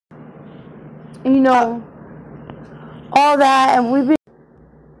all that, and we've been.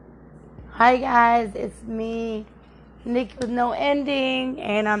 Hi guys, it's me, Nick with no ending,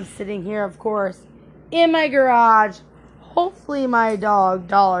 and I'm sitting here, of course, in my garage. Hopefully my dog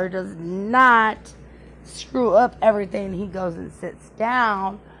Dollar does not screw up everything. He goes and sits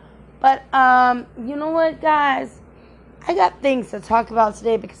down. But you know what, guys? I got things to talk about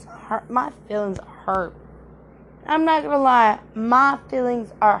today because my feelings are hurt. I'm not gonna lie, my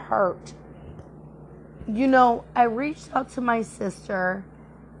feelings are hurt. I reached out to my sister,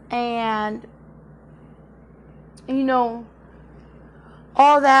 and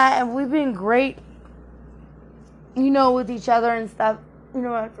all that, and we've been great, with each other and stuff,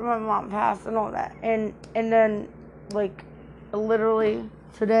 after my mom passed and all that. And then, like, literally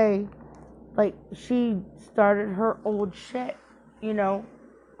today, like, she started her old shit,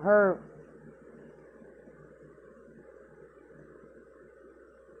 her.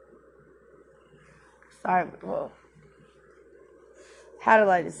 Sorry, well, had to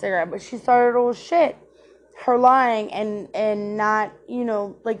light a cigarette, but she started old shit. Her lying and not,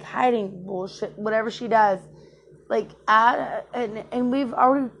 like, hiding bullshit, whatever she does. Like, and we've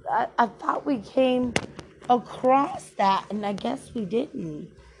already, I thought we came across that, and I guess we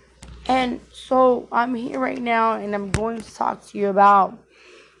didn't. And so I'm here right now, and I'm going to talk to you about,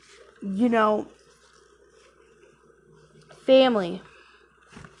 family.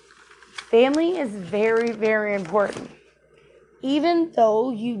 Family is very, very important. Even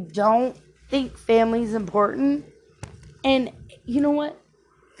though you don't think family is important, and you know what?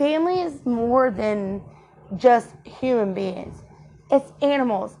 Family is more than just human beings. It's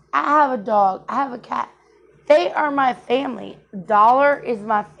animals. I have a dog. I have a cat. They are my family. Dollar is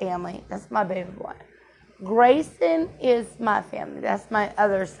my family. That's my baby boy. Grayson is my family. That's my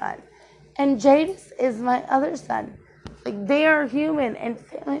other son. And Jadis is my other son. Like, they are human, and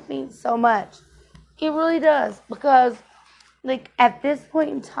family means so much. It really does, because, like, at this point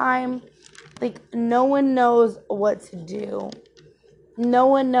in time, like, no one knows what to do. No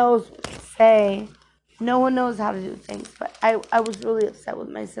one knows what to say. No one knows how to do things. But I was really upset with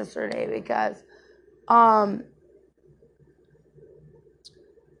my sister today because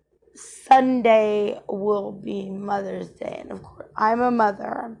Sunday will be Mother's Day. And of course, I'm a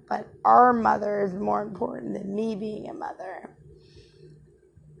mother, but our mother is more important than me being a mother.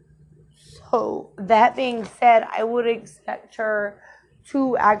 So, that being said, I would expect her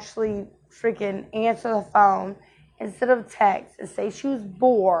to actually freaking answer the phone instead of text and say she was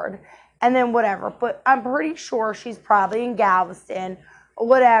bored and then whatever. But I'm pretty sure she's probably in Galveston or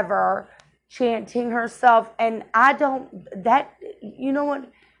whatever, chanting herself. And you know what?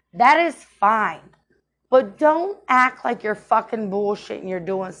 That is fine. But don't act like you're fucking bullshit and you're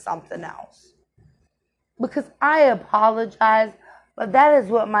doing something else. Because I apologize, but that is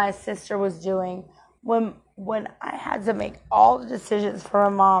what my sister was doing when I had to make all the decisions for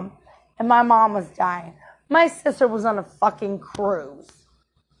my mom and my mom was dying. My sister was on a fucking cruise.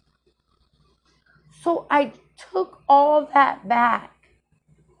 So I took all that back.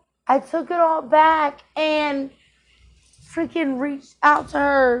 I took it all back and freaking reached out to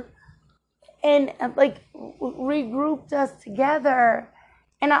her and like regrouped us together.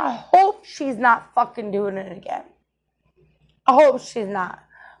 And I hope she's not fucking doing it again. I hope she's not.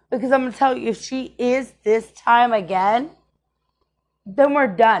 Because I'm going to tell you, if she is this time again, then we're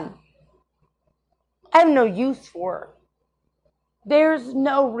done. I have no use for her. There's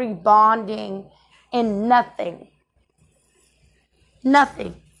no rebonding and nothing.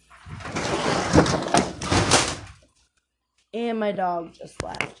 Nothing. And my dog just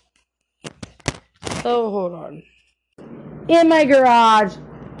left. So hold on. In my garage,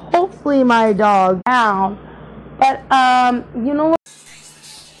 hopefully my dog down. But you know what?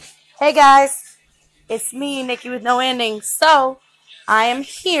 Hey guys, it's me, Nikki with no ending. So I am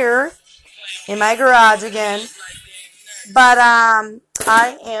here in my garage again. But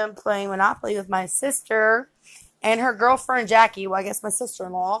I am playing Monopoly with my sister and her girlfriend Jackie. Well, I guess my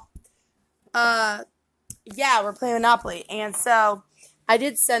sister-in-law. Yeah, we're playing Monopoly. And so I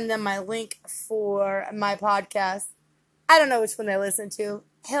did send them my link for my podcast. I don't know which one they listen to.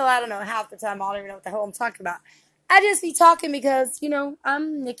 Hell, I don't know. Half the time, I don't even know what the hell I'm talking about. I just be talking because,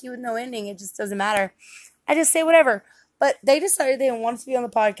 I'm Nikki with no ending. It just doesn't matter. I just say whatever. But they decided they wanted to be on the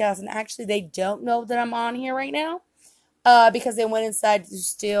podcast, and actually they don't know that I'm on here right now because they went inside to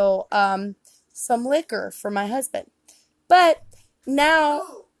steal some liquor for my husband. But now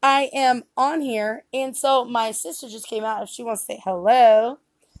I am on here, and so my sister just came out. If she wants to say hello,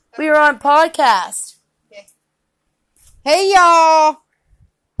 we are on podcast. Okay. Hey, y'all. Are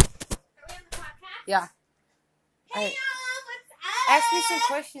we on the podcast? Yeah. Hey, y'all. What's up? Ask me some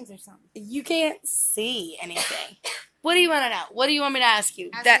questions or something. You can't see anything. What do you want to know? What do you want me to ask you?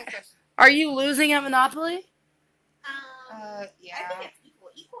 Ask me a question. Are you losing at Monopoly? Yeah. I think it's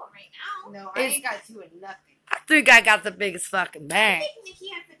equal right now. No, I ain't got 2 of nothing. I think I got the biggest fucking I bang. think Nikki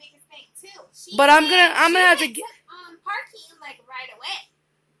has the biggest thing too. But I'm gonna have to get get. parking like right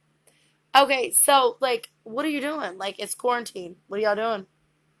away. Okay, so like, what are you doing? Like, it's quarantine. What are y'all doing?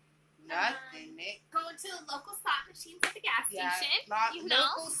 Nothing, Nick. Going to local slot machines at the gas station. You know.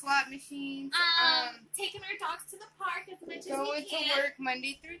 Local slot machines. Taking our dogs to the park as much as we Going can. to work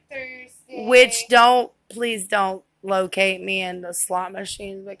Monday through Thursday. Which please don't locate me in the slot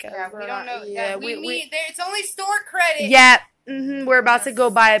machines because we don't know. Yeah, it's only store credit. Yeah, we're about to go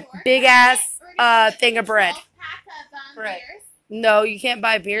buy a big ass thing of bread. 12-pack of Bread. beers. No, you can't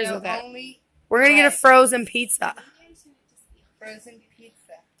buy beers with it. Only We're gonna get a frozen pizza. frozen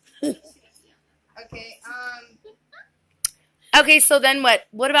pizza. Okay. Okay, so then what?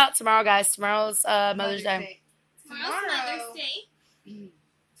 What about tomorrow, guys? Tomorrow's Mother's Day. Tomorrow's Mother's Day.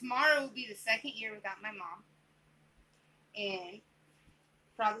 Tomorrow will be the 2nd year without my mom, and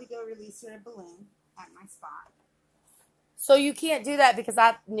probably go release her a balloon at my spot. So you can't do that because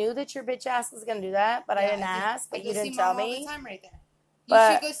I knew that your bitch ass was gonna do that, but I Yeah, didn't ask. But I you go didn't see tell Mom all me. the time right there. You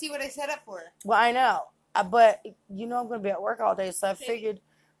But- should go see what I set up for her. Well, I know, but you know I'm gonna be at work all day, so I figured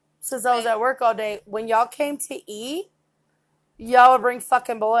since I was at work all day, when y'all came to eat, y'all would bring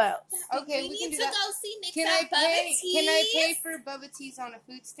fucking balloons. Okay, we we can need do to that. go see Nick's Can I Bubba pay? Teas. Can I pay for Bubba Teas on a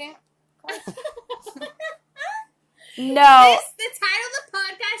food stamp? No, The title of the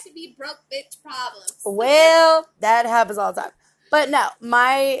podcast should be "Broke Bitch Problems." well, that happens all the time. But no,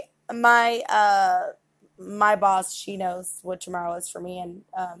 my boss, she knows what tomorrow is for me, and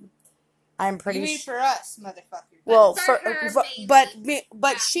I'm pretty You mean sure. for us, motherfucker? Well, For her,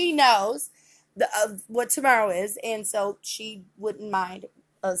 but she knows what tomorrow is, and so she wouldn't mind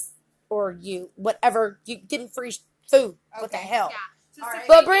us or you, whatever, you getting free food. What the Okay. hell? Yeah. Just All a right.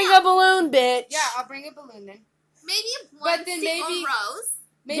 But free bring meal. a balloon, bitch. Yeah, I'll bring a balloon then. Maybe But one then single maybe- rose.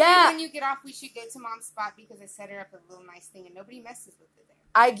 Maybe Yeah. when you get off, we should go to Mom's spot because I set her up a little nice thing and nobody messes with it there.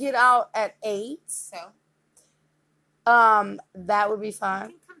 I get out at 8. So, That would be I fine.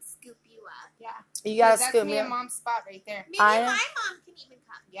 can come scoop you up. yeah. You gotta That's scoop me me and up. Mom's spot right there. Maybe I my am- mom can even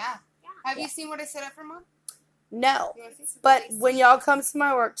come. Yeah. Yeah. Have Yeah. you seen what I set up for Mom? No, You want to see? but when y'all come to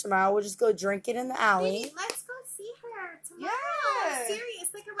my work tomorrow, we'll just go drink it in the alley. Baby, let's go see her tomorrow. Yeah.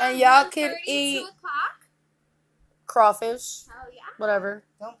 Serious, like around And y'all could 1:30, eat 2 o'clock. Crawfish, Oh yeah. whatever.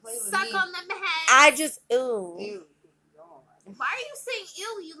 Don't play with Suck me. on them heads. I just ew. Ew. God. Why are you saying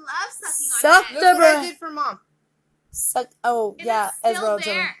ew? You love sucking Suck on Look heads. the what I bra- did for Mom. Suck. Oh And yeah, it's still Ezra told me.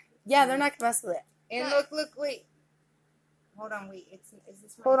 there. Yeah, they're not gonna mess with it. And Good. look, wait. Hold on, wait. Is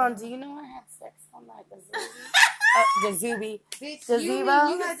this my Hold on. phone? Do you know I had sex on that gazoobi? Bitch, Gazebo? you mean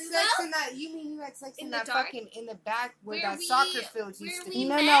you had Gazebo? sex in that? You mean you had sex in In the that dark? fucking in the back where Where that we- soccer field where used to we be?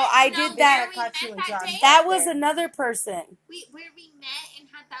 No, met? no, I did where that. we Caught you met and that Josh. day? That was another person Where we met and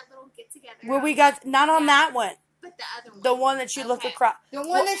had that little get together. where we got not on that one, But the other one. the one that you look Okay. across. The one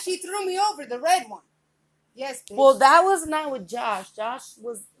Well- that she threw me over, the red one. Yes, bitch. Well, that was not with Josh. Josh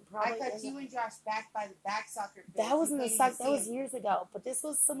was I probably. caught in you the- and Josh back by the back soccer field. That was in You the couldn't sock. even That was see years ago. But this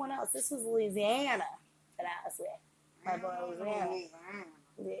was someone else. This was Louisiana that I was with. My boy Louisiana.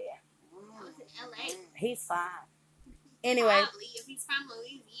 Yeah, I was in LA. he's fine. Anyway, Probably, if he's from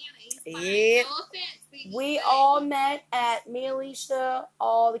Louisiana, he's fine. Yep. No offense, baby. we but- all met at me, Alicia,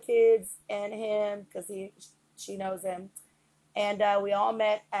 all the kids, and him because she knows him, and we all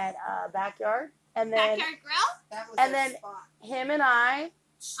met at Backyard, and then Backyard Grill That was And our then- spot. him and I,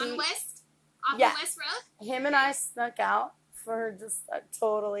 on West, off Yeah. of West Road. him and I snuck out for just a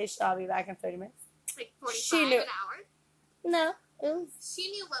totally. I'll be back in 30 minutes. Like 45 She knew- an hour. No, it was. She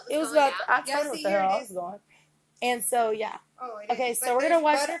knew what was It was going about. down. I told her what the hell I was going. And so yeah, Oh, it Okay, is. so But we're gonna there's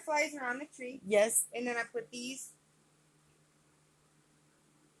watch- butterflies around the tree, yes. and then I put these,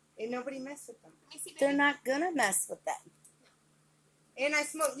 and nobody messed with them. Let me see, They're baby. not gonna mess with them. And I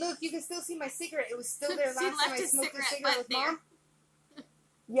smoked. Look, you can still see my cigarette. It was still there She last time left I a smoked a cigarette cigarette butt with there. Mom.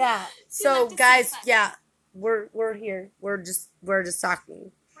 Yeah. She So left a guys, cigarette. yeah, we're here. We're just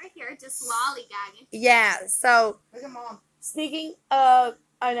talking. Right here, just lollygagging. Yeah. So Look at Mom. speaking of,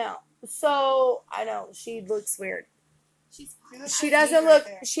 I know. So I know she looks weird. She's She fine. looks She like doesn't me right look.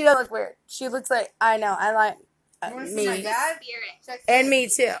 there. She doesn't look weird. She looks like I know. I like You wanna see me my dad? Spirit. Check and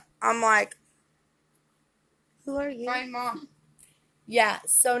this. me too. I'm like, who are you? Find Mom. Yeah.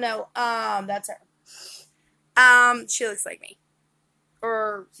 So no. That's her. She looks like me.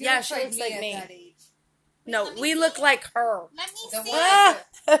 Or She yeah, looks she like looks me like at me. that age. No, Let me we see. look like her. Let me The see. one Ah!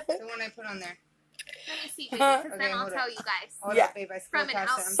 the one I put on there. Let me see, baby, because then Okay, I'll hold tell up. you guys. Hold Yeah. up, babe. I From scrolled an past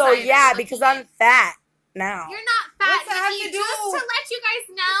it. I'm outside- So sorry. yeah, because I'm fat now. You're not fat, What's that have Nikki. to do? Just to let you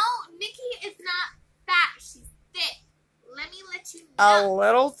guys know, Nikki is not fat. She's thick. Let me let you A know.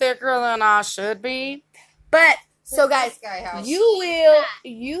 little thicker than I should be. But so guys, This guy house.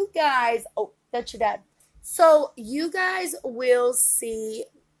 you guys, oh, that's your dad. So you guys will see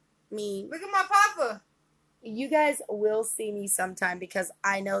me. Look at my papa. You guys will see me sometime because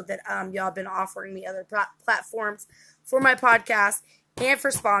I know that y'all been offering me other platforms for my podcast and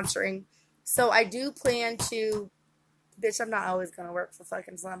for sponsoring. So I do plan to. Bitch, I'm not always gonna work for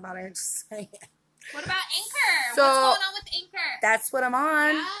fucking somebody. I'm just saying. What about Anchor? So- What's going on with Anchor? That's what I'm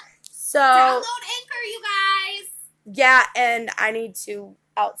on. Yeah. So Download Anchor, you guys. yeah, and I need to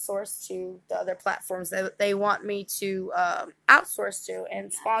outsource to the other platforms that they want me to outsource to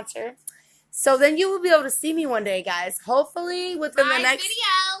and sponsor. So then you will be able to see me one day, guys. Hopefully within the Live next video.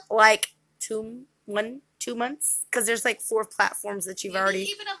 like 2 months, because there's like 4 platforms that you've Maybe already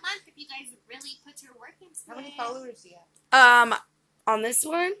even a month if you guys really put your work into How many it. followers do you have? on this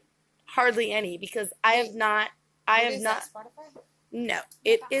one hardly any because I have not What is that, Spotify? no,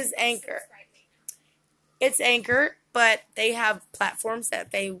 it is Anchor. It's Anchor, but they have platforms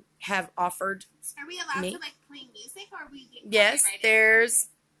that they have offered. Are we allowed Me? to like play music or are we getting Yes, copyrighted? there's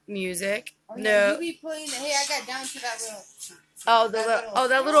music. Oh, yeah, No. you be playing. Hey, I got down to that little.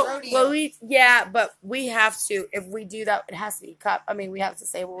 That little rodeo. Louis, yeah, but we have to, if we do that, it has to be cut. I mean, we have to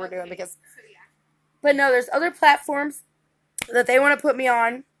say what we're doing because, So, yeah. but no, there's other platforms that they want to put me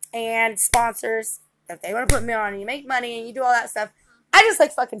on and sponsors that they want to put me on and you make money and you do all that stuff. I just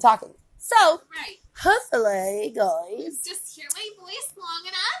like fucking talking. So, Right. hopefully, guys. Just hear my voice long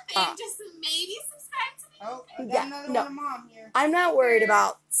enough and just maybe subscribe to me. Oh, I got Yeah, another no. one of mom here. I'm not worried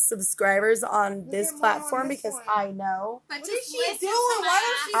about subscribers on Look this at Mom on platform this because one. I know But What just is she listen doing? to my Why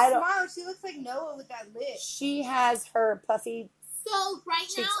don't she I don't- smile? She looks like Noah with that lip. she has her puffy. So right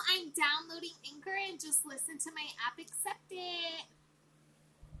Cheeks. now I'm downloading Anchor and just listen to my app accept it.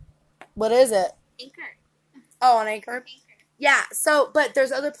 What is it? Anchor. Oh, on Anchor. Anchor. Yeah, so, but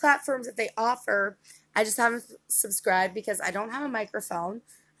there's other platforms that they offer. I just haven't subscribed because I don't have a microphone.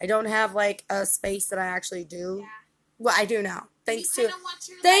 I don't have, like, a space that I actually do. Yeah. Well, I do now. Thanks to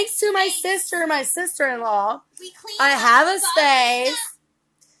my space. sister and my sister-in-law. We clean I up have a the space.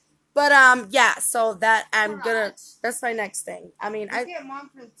 But, yeah, so that I'm gonna, garage. that's my next thing. I mean, Look at mom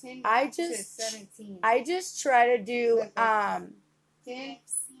from 10 I to just- 17. I just try to do, Look, 10, I've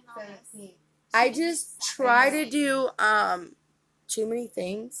seen all this. 17. I just try to do, too many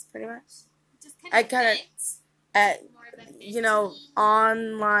things, pretty much. Just kind I of kinda- At, more of a you know, teen.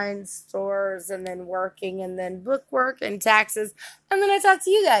 online stores and then working and then bookwork and taxes. And then I talk to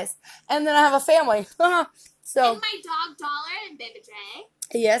you guys. And then I have a family. So, And my dog Dollar and Baby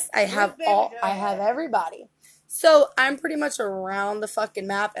J. yes, I have Baby I have Dad? everybody. So, I'm pretty much around the fucking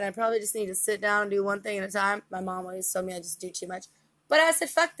map and I probably just need to sit down and do one thing at a time. My mom always told me I just do too much. But I said,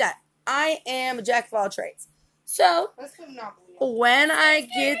 fuck that. I am a jack of all trades. So, Let's put Monopoly. when I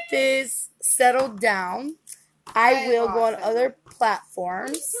get this settled down, I will go on other What are you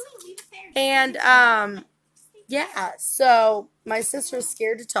platforms. doing? Leave it there. And yeah, so my sister's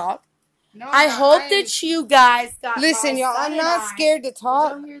scared to talk. No, I hope that you guys got Listen, my y'all, son I'm and not I. scared to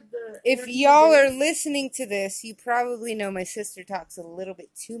talk. Don't hear the If interview y'all are bits. listening to this, you probably know my sister talks a little bit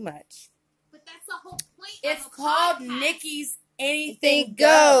too much. But that's the whole point. It's of a called podcast. Nikki's Anything Anything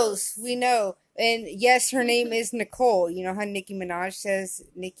goes. We know. And yes, her name is Nicole. You know how Nicki Minaj says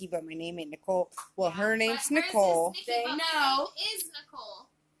Nicki, but my name ain't Nicole. Well, Yeah, her but name's hers is Nicole. Nikki, They but my know. name is Nicole.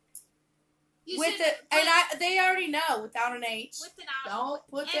 You With should the put and they already know without an H. with an out. Don't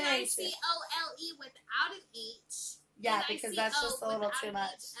put the H in. Nicole without an H. Yeah, because that's just a little too much.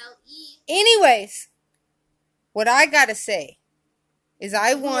 L-E. Anyways, what I gotta say is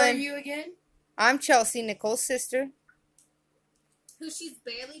I Who are won. you again? I'm Chelsea, Nicole's sister. Who she's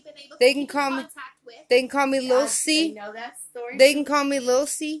barely been able They to can keep call in me- contact with. They can call me Lil They C. know that story. They can call me Lil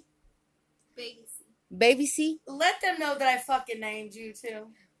C. Baby C. Baby C. Let them know that I fucking named you too.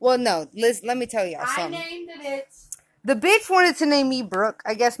 Well, no. Let me tell y'all I something. named the bitch. The bitch wanted to name me Brooke.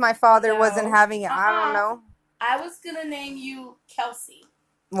 I guess my father No. wasn't having it. I don't know. I was gonna name you Kelsey.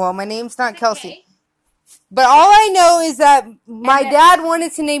 Well, my name's not Okay. Kelsey. But all I know is that my And dad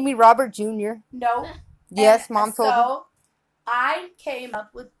wanted to name me Robert Jr. No. Yes, And Mom told him. So I came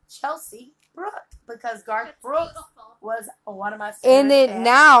up with Chelsea Brooke because Garth That's Brooks beautiful. was one of my favorite And then bands.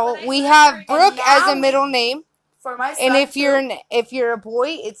 now But I we love have her. Brooke And as now a middle name. for my son. And if too. you're a boy,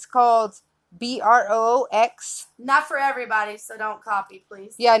 it's called Broox. Not for everybody, so don't copy,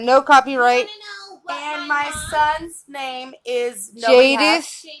 please. Yeah, no copyright. You wanna know what And my mom- son's name is Noah Jadis.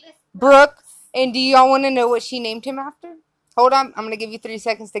 Hash. Jadis Brooke. And do y'all want to know what she named him after? Hold on. I'm going to give you 3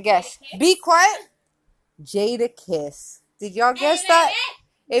 seconds to guess. Jadakiss? Be quiet. Jadakiss. Did y'all guess that?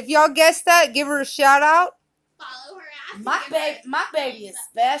 If y'all guessed that, give her a shout out. Follow her ass. and My give her baby, my baby is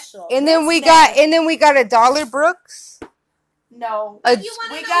special. And then His we name- got a $1 Brooks. no. A- You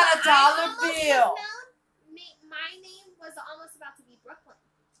wanna We know got a what dollar I almost bill. have known? My name was almost about to be Brooklyn.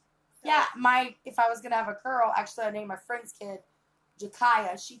 So, Yeah, if I was gonna have a girl, actually, I named my friend's kid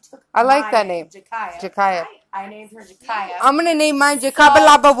Jakaya. She took. I like my that name. Jakaya. Jakaya. I named her Jakaya. I'm going to name mine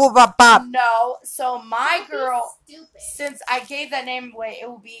Jakabalabababab. No, so my Don't be girl, Stupid. since I gave that name away, it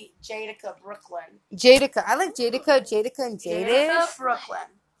will be Jadica Brooklyn. Jadica. I like Jadica and Jadica Jadis. Brooklyn.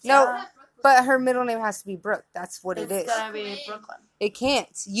 No, Yeah, but her middle name has to be Brooke. That's what it it's is. gonna be Brooklyn. It can't.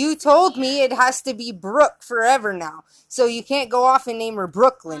 You told me it has to be Brooke forever now. So you can't go off and name her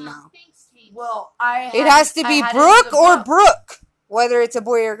Brooklyn now. Thanks, James. Well, It has to be Brooke or Brooke. Whether it's a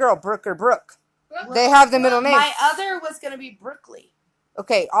boy or a girl, Brooke or Brooke. Brooklyn. They have the middle name. My other was gonna be Brookley.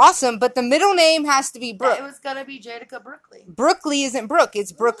 Okay, awesome. But the middle name has to be It Brooke. was gonna be Jadica Brookley. Brookley isn't Brooke.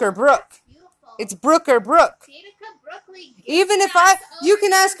 It's Brooke or Brooke. Beautiful. It's Brooke or Brooke. Jadakiss Brooklyn. Even if you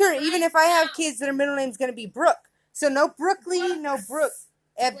can ask her, even if I have kids, their middle name's going to be Brooke. So no Brookley, no Brooke.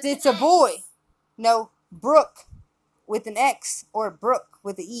 If it's a boy, no Brooke with an X or Brooke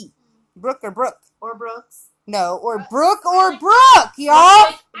with an E. Brooke or Brooke. Or Brooks. No, or Brooke or Brooke,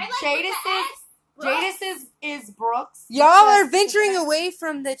 y'all. Jadis is Brooks. Y'all are Because- venturing away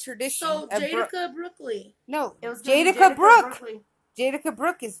from the tradition So of Brooke. Jadica Brookley. No, It was gonna be Jadica Brooke. Brookley. Jadica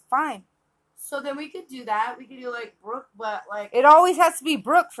Brooke is fine. So then we could do that. We could do like Brooke, but like It always has to be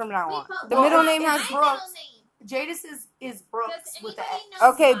Brooke from now on. The Well, middle it's- name it's has Brooks. name. Jadis is Brooks Does with the anybody X. know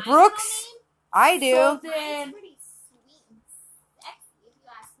Okay, my middle Brooks. name? I do. So Mine's then pretty sweet and sexy, if you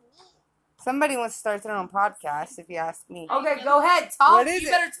ask me. Somebody wants to start their own podcast, if you ask me. okay, go ahead, talk. What is you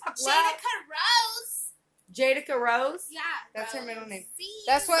it? better talk loud. Jadakiss Rose. Jadica Rose. Yeah, That's her Rose. middle name. See,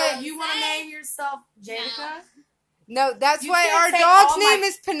 That's why So you want to name yourself Jadica? No, that's You why can't our take dog's all my- name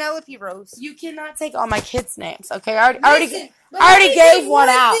is Penelope Rose. You cannot take all my kids' names. Okay, I already Listen, let I already me gave give one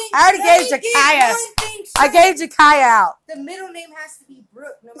out. thing- I already let gave me give Jakaya. one thing I straight. gave Jakaya out. The middle name has to be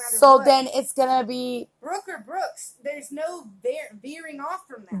Brooke, no matter So what. then it's gonna be Brooke or Brooks. There's no veering off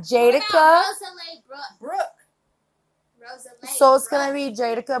from that. What Jadica. about Rosalie Brooke? Brooke. Rosalie So it's Brooke. gonna be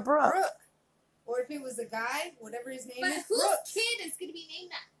Jadica Brooke. Brooke. Or if it was a guy, whatever his name But is, whose Brooks. kid is gonna be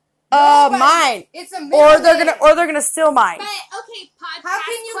named that? Nobody. Mine. It's a middle Or they're name. gonna steal mine. But okay, podcast How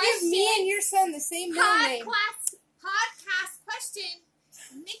can you question. give me and your son the same middle name? Podcast question.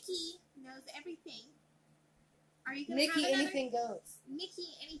 Nikki knows everything. Are you gonna Nikki, have another? anything goes. Nikki,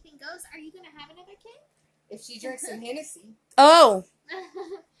 anything goes. Are you gonna have another kid? If she drinks some Hennessy. Oh.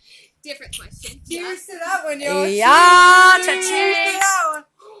 Different question. Cheers to that one, y'all. Yeah, Cheers cheers. to that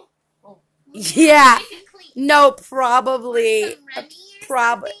one. Yeah. Nice and clean. No, probably. Some Remy or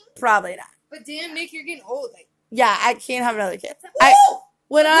Probably. something? Probably not. But damn, Nick, you're getting old. Like, Yeah, I can't have another kid. It's a- I Woo!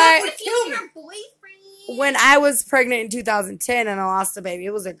 when Look I what If kill you me. and your boyfriend. when I was pregnant in 2010 and I lost a baby,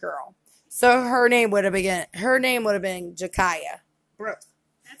 it was a girl. So her name would have been Jakaya, Brooke.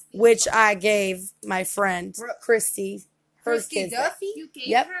 That's beautiful. which I gave my friend Brooke. Christy. Her Christy kid's name. Duffy? You gave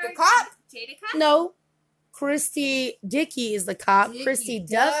Yep. her The cop? Jadakiss? No, Christy Dickey is the cop. Nikki Christy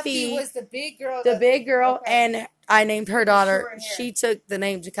Duffy, was the big girl. the that- big girl, Okay. and I named her daughter. Short hair. She took the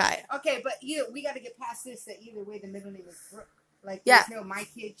name Jakaya. Okay, but we got to get past this. That either way, the middle name is Brooke. Like, Yeah. there's no my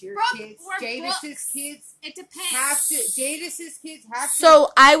kids, your Brooke kids, or Jadis's Brooks? kids It depends. have to. Jadis's kids have to.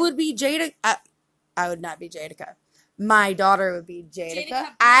 So I would be Jada. I would not be Jadica. My daughter would be Jadica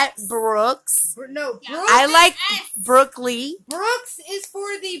Jadica at Brooks. Brooks. No, Yeah. Brooks. I like S. Brookley. Brooks is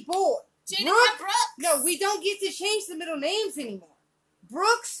for the boy. Jadakiss Brooks. No, we don't get to change the middle names anymore.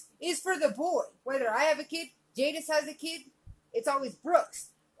 Brooks is for the boy. Whether I have a kid, Jadis has a kid, it's always Brooks.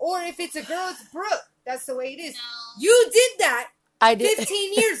 Or if it's a girl, it's Brooke. That's the way it is. No. You did that I did.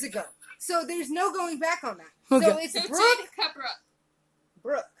 15 years ago. So there's no going back on that. So Okay. it's So Brooke. Jadakiss Brooke.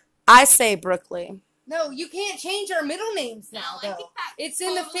 Brooke. I say Brookley. No, you can't change our middle names No, now, I though. think that It's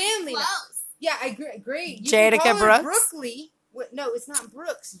in the totally family now. flows. Yeah, I agree. Great. You Jadica can call her Brooks? Brookley. No, it's not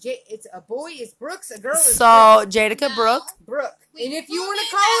Brooks. It's a boy is Brooks, a girl is So Jadica No. Brooke, Brooke. Wait, And if who you want made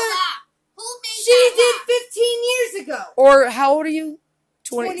to call that her, law? Who made she that did law? 15 years ago. or how old are you?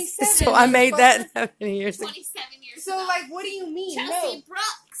 27, So I made that motherfucker. how many years ago? 27 years So, ago. like, what do you mean? Chelsea No.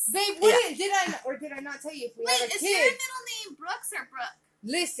 Brooks. Babe, what did I or did I not tell you if we Wait, have a is your kid? middle name Brooks or Brooke?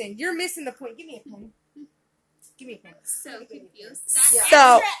 Listen, you're missing the point. Give me a pen. Give me a pen. So confused. That Yeah.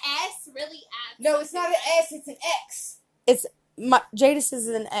 So- extra S really adds. No, it's not an S, it's an X. Jadis is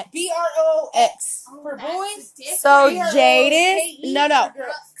an X. BROX Oh, for that's boys. different. So BROKE Jadis, no, for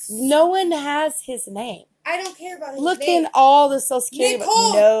girls. no one has his name. I don't care about his Look name. in all the Social Security, but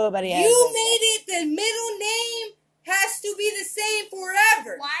Nicole, nobody has you his made name. it. The middle name has to be the same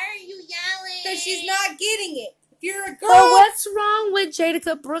forever. Why are you yelling? Because she's not getting it. If you're a girl, Well, what's wrong with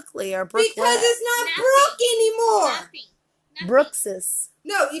Jadica Brookley or Brooklyn? because it's not Nothing. Brooke anymore. Nothing. Brooksis.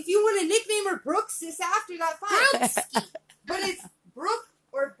 No, if you want to nickname her Brooks, it's after that fine. Brooksky. But it's Brooke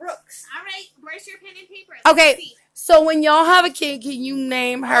or Brooks. All right, where's your pen and paper? Okay. Let's see. So when y'all have a kid, can you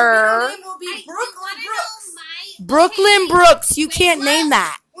name Her her middle name will be I Brooke want or to Brooks. know my Brooklyn okay, Brooks? You wait, can't look. name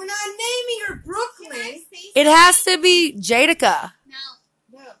that. We're not naming her Can I Brooklyn. say It has to be Jadica. No.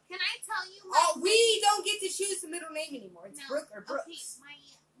 No. Can I tell you my We don't get to choose the middle name anymore. It's no. Brooke or Brooks. Okay,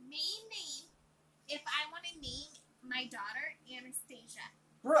 my main name, if I want to name my daughter Anastasia,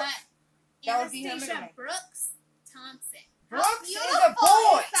 Brooke. but That would be her Anastasia middle name. Brooks Thompson. How Brooks is beautiful a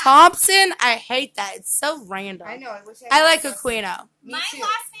boy. is that? Thompson, I hate that. It's so random. I know. I wish I like had Aquino. Me My too.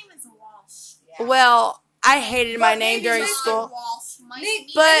 last name is Walsh. Yeah. Well, I hated my But name maybe during John school. Walsh. My Nick, name-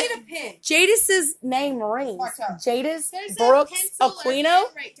 But- I need a pin. Jadis's name rings. Watch out. Jadis There's a Brooks pencil or Aquino.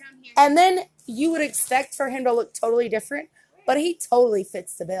 pen right down here. And then you would expect for him to look totally different, but he totally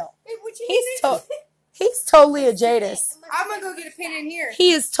fits the bill. Hey, what you He's need? He's totally a Jadis. I'm gonna go get a pin in here.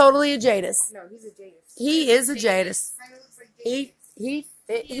 He is totally a Jadis. No, he's a Jadis. He is a Jadis. Kinda looks like He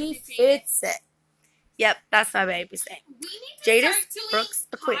Jadis. he fits it. Yep, that's my baby's name. We need to Jadis start doing Brooks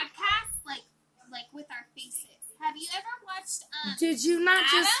Aquino. podcasts like with our faces. Have you ever watched Did you not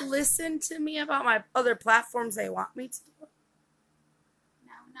just Adam? listen to me about my other platforms they want me to?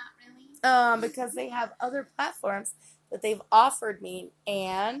 No, not really. Because they have other platforms that they've offered me,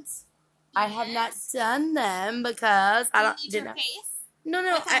 and I have not Yes. done them because I You don't need did your not. face No,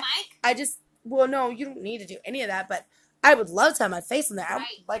 no, with a mic. I just well, no, you don't need to do any of that, but I would love to have my face in there.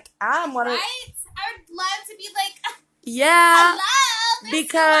 Right. I'm one of Right? I would love to be like, yeah, hello, this is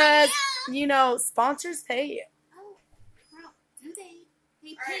because who I am. you know sponsors pay you. Oh, girl, do they? They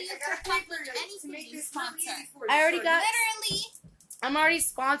All pay right, you I for got paper public to anything make you this really sponsor. easy for you. I already Sorry. got- Literally, I'm already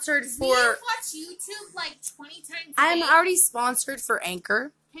sponsored we for. watch YouTube like 20 times a I'm day. already sponsored for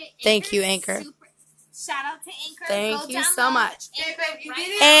Anchor. Okay, Thank you, Anchor's Anchor. super- Shout out to Anchor. Thank Go you so download much. Hey, Anchor babe, you right get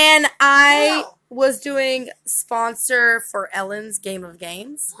it? now. And I Wow. was doing sponsor for Ellen's Game of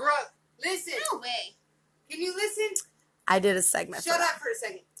Games. Brooke, listen. No way. Can you listen? I did a segment. Shut for that. up for a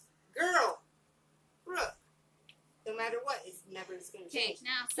second. Girl, Brooke, no matter what, it's never going to Okay, change.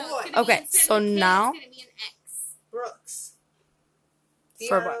 now so Boy. it's gonna Okay, be instead so of a K, now- it's gonna be an X. Brooks.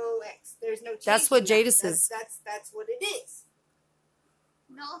 For what? BROX. There's no change. That's what in that. Jadis That's- is. That's what it is.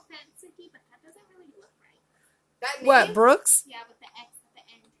 No offense, Nikki, but that doesn't really look right. That What, name, Brooks? Yeah, with the X at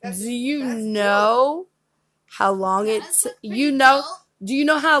the end. that's- Do you that's know how long That it? does look pretty You know? dope. Do you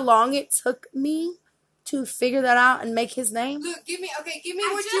know how long it took me to figure that out and make his name? Look, give me I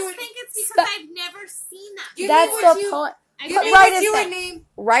what just you would. think it's because Stop. I've never seen that. Give me That's what the you- point. I've Give Put me right what his you would name. name.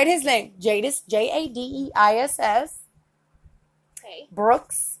 Write his name. Jadis. Jadiss. Okay.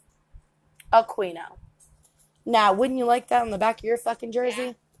 Brooks Aquino. Now, wouldn't you like that on the back of your fucking jersey?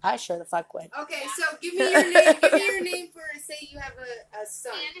 Yeah. I sure the fuck would. Okay, so give me your name. Give me your name for say you have a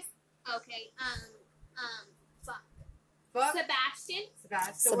son. Okay. Fuck. Fuck. Sebastian.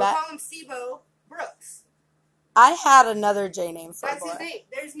 Sebastian. So Seba- we'll call him Sebo Brooks. I had another J name for a That's his boy. name.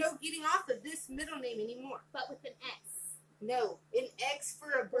 There's no getting off of this middle name anymore. But with an X. No, an X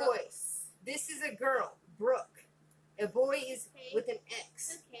for a boy. Brooks. This is a girl, Brooke. A boy is Okay. with an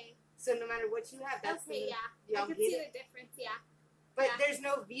X. Okay. So no matter what you have, that's Okay, the, yeah. y'all I can get see it. the difference, yeah. But yeah. there's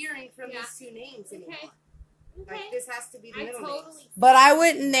no veering from Yeah. these two names anymore. Okay. Like Okay. this has to be the I middle totally names. But I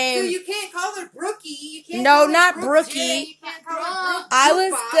wouldn't So name. you can't call her Brookie. You can't No, call her not Brooke Brookie. J. You can't call her Brooke. I was.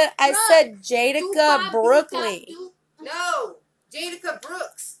 Brooke. I Brooke. said Jadica Brookley. No, Jadica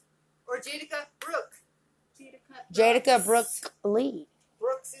Brooks or Jadica Brooke. Jadica Brookley.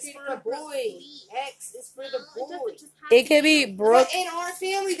 Brooks is for a Jadica Brooke boy. Lee. X is for the boy. It could be Brooke. But in our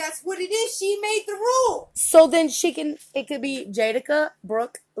family, that's what it is. She made the rule. So then she can. It could be Jadica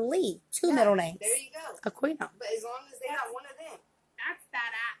Brooke Lee. Two Yeah, middle names. There you go. Aquino. But as long as they got one of them, That's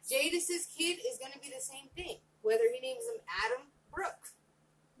badass. Jadis's kid is going to be the same thing. Whether he names him Adam Brooke.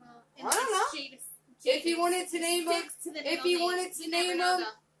 Well, I don't know. If he wanted to name him, if he wanted to name him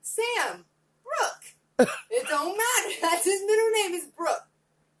Sam Brooke. It don't matter. That's his middle name is Brooke.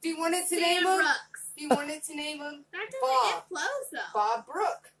 If he wanted to name him, Brooks. he wanted to name him That doesn't Bob. it flows though. Bob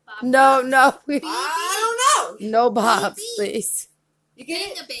Brooke. Bob No, Brooks. no, I don't know. no Bobs, BB. please. You get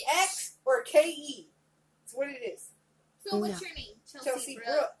Dang it? a bitch. X or KE. That's what it is. So what's No. your name? Chelsea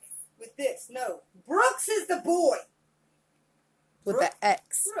Brooks. With this, no. Brooks is the boy. with the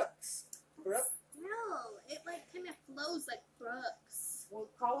X. Brooks. Brooke. No, it like kind of flows like Brooks. Well,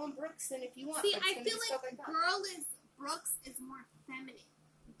 call him Brooks then if you want. See, but it's I gonna feel be spelled like that. Brooks is more feminine.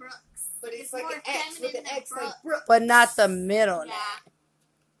 Brooks. But it's is like more an X with feminine an X, than like Brooks. Brooks. But not the middle name. Yeah.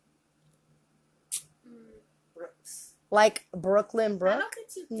 Brooks. Like Brooklyn Brook. That'll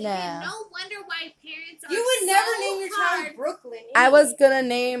get you thinking. No. No wonder why parents are You would so never name your hard. child Brooklyn. I anyway. was gonna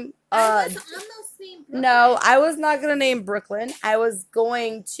name I was almost saying Brooklyn. no, I was not gonna name Brooklyn. I was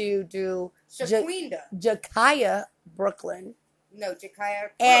going to do Shaquinda. Jakaya Brooklyn No, Jakaya.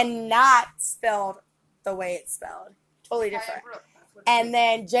 and not spelled the way it's spelled. Totally different. And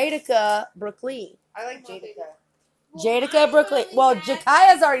then Jadica Brooklyn. I like Jadica. Well, Jadica I Brooklyn. really Well, had-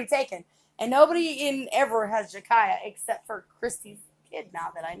 Jakaya's already taken. And nobody in ever has Jakaya except for Christy's kid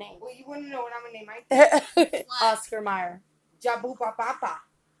now that I named. Well, you want to know what I'm gonna name my kid? Oscar Meyer. Jabuba Papa.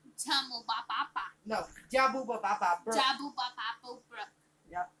 Chamu ba ba ba. No, Jabuba Papa. Bro. Jabu ba ba bo bro.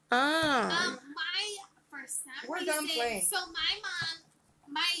 Oh. My for some We're done reason, playing. so my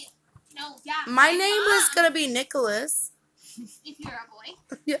mom, My name was mom, gonna be Nicholas. if you're a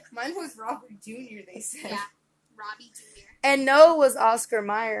boy, Mine was Robert Jr. They said. yeah, Robbie Jr. And Noah was Oscar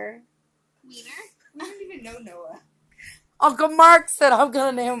Meyer. Wiener. We don't even know Noah. Uncle Mark said I'm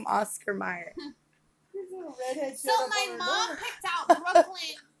gonna name him Oscar Meyer. This little redhead So showed up my on her mom door. picked out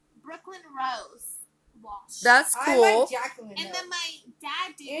Brooklyn Rose Walsh. That's I cool. like Jacqueline. and though. then my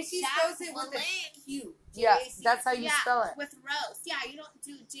dad did And she Jack spells it with a Lynn. Q. Yeah, J-A-C. that's how you spell it. with Rose. Yeah, you don't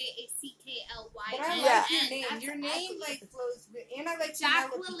do JACKLY. But I like Yeah. your name. Your name like flows with, and I like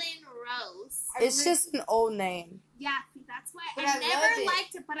Jacqueline Penelope. Rose. I It's really- just an old name. Yeah, see, that's why But I I love never it.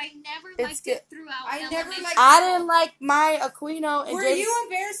 liked it, but I never It's liked good. it throughout. I never elementary liked- I school. didn't like my Aquino and Were Jadis. you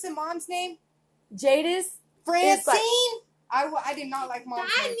embarrassed of Mom's name? Jadis? Francine? I did not like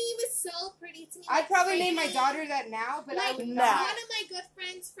Mom's That name. name was so pretty to me. I'd probably name my Franny. daughter that now, but I Like would No. not. one of my good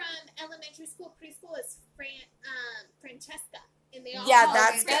friends from elementary school, preschool is Francesca, and they all Yeah, call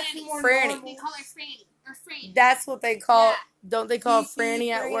that's- her that's Franny. more Franny. normal. They call her Franny or Franny. That's what they call. Yeah. Don't they call Fifi,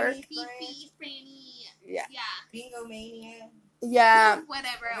 Franny at Franny. work? Fifi, Franny. Yeah. Yeah. Bingo Mania. Yeah.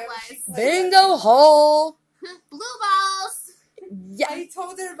 Whatever it Whatever she was. played. Bingo hole. Blue balls. Yeah. I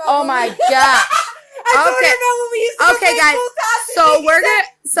told her about. Oh when my we- god. I told Okay. her about when we used to Okay, play guys. pool toss and So Nikki we're said- gonna.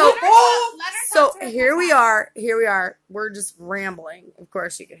 So Let her talk- let her So talk to her here we podcast. are. Here we are. We're just rambling. Of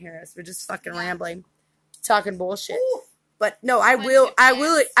course, you can hear us. We're just fucking Yeah. rambling, talking bullshit. Ooh. But no, I Bunch will. of I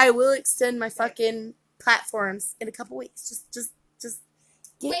will. fans. I will extend my fucking platforms in a couple weeks. Just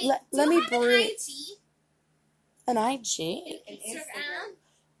get. Wait, let do me you have an breathe. IG? An IG. An Instagram?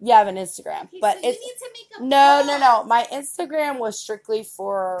 You have an Instagram, Okay, but so you it's need to make a no. blog. My Instagram was strictly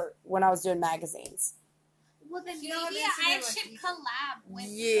for when I was doing magazines. Well, then You don't have maybe Instagram I like should you. collab with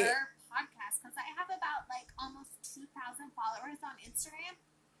Yeah. her podcast because I have about like almost 2,000 followers on Instagram,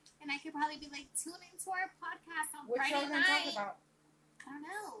 and I could probably be like, tune into our podcast on What y'all Friday gonna talk night. about? I don't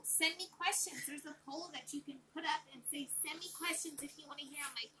know. Send me questions. There's a poll that you can put up and say, send me questions if you want to hear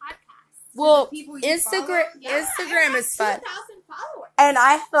on my podcast. Well, People you Instagram. follow? Yeah, Instagram I have is fun, 2,000 followers. and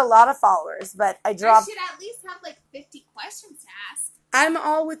I have a lot of followers, but I I dropped. should at least have like 50 questions to ask. I'm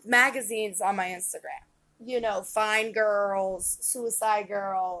all with magazines on my Instagram. You know, Fine Girls, Suicide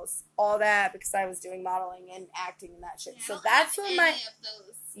Girls, all that, because I was doing modeling and acting and that shit. Yeah, I So don't that's have what any my of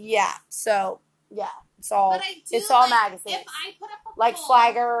those. yeah. So yeah, it's all But I do it's all like, magazines, If I put up a like poll,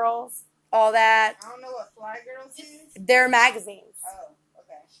 Fly Girls, all that. I don't know what Fly Girls is. They're magazines. Oh,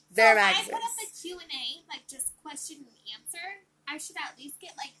 okay. They're so magazines. If I put up a Q&A, like just question and answer, I should at least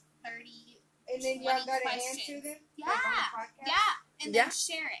get like 30. And then y'all 20 gotta questions. answer them. Yeah, like on the podcast? Yeah, and Yeah. then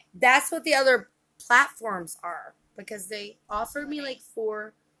share it. That's what the other platforms are, because they offered me like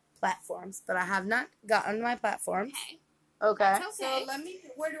 4 platforms, but I have not gotten my platforms. Okay. Okay. That's So okay. let me.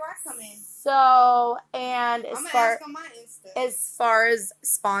 Where do I come in? So, and I'm as gonna far ask on my Insta. as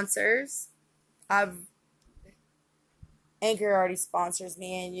sponsors, I've Anchor already sponsors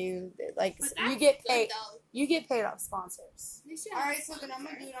me, and you like But that's you get good, paid. though. You get paid off sponsors. You should All have right, a so then I'm gonna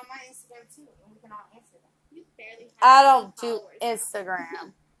sponsor. do it on my Instagram too, and we can all answer them. You barely have I any don't do followers.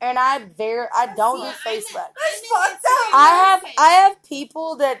 Instagram, and I don't See, do I'm Facebook. an That's fucked Instagram up. person. I have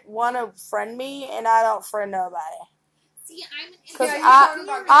people that want to friend me, and I don't friend nobody. See, I'm an Because Yeah, Instagram you talking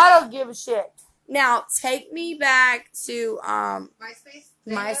guru. about- I don't give a shit. Now take me back to MySpace.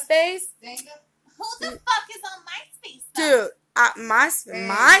 MySpace, Zanga. Who the fuck is on MySpace, though? dude. Man, More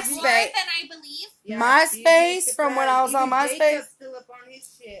MySpace. than I believe. MySpace, you'd be from when I was on surprised. Even MySpace. Jacob's still up on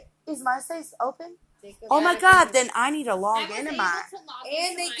his shit. Is MySpace open? Jacob Oh my Adams. god! Then I need to I log was into able mine. to log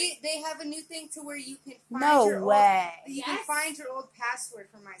And into they have a new thing to where you can find No your way. Old, you can Yes. find your old password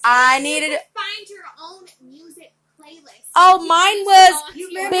for MySpace. I You needed. could find your own music playlist. Oh, You mine can was go onto You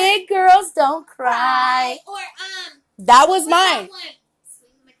your remember- Big Girls Don't Cry. Or That was what's mine. that one?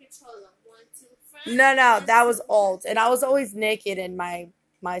 Swing the controller. 1, 2, front. No, 1, that was 2, old. And I was always naked in my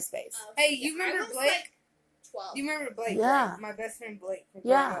MySpace. Oh, Hey, yeah, you remember I was Blake? Like 12. You remember Blake? Yeah. Right? My best friend Blake. From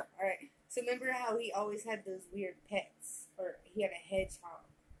Yeah. growing up. All right. So remember how he always had those weird pets, or he had a hedgehog.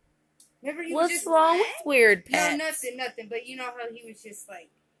 Remember he was What's just wrong with weird No, pets? nothing. But you know how he was just like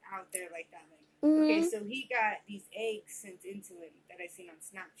out there like that. Like, Mhm. okay, so he got these eggs sent into him that I seen on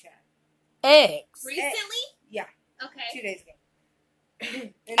Snapchat. Eggs. Recently? Yeah, Okay. 2 days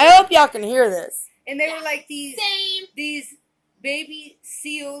ago. I hope y'all can hear this. And they Yeah. were like these Same. baby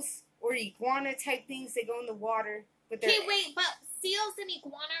seals or iguana type things. They go in the water, but they're Okay, wait, but seals and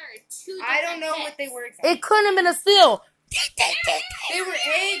iguana are two different I don't know pets. what they were exactly. It couldn't have been a seal. They were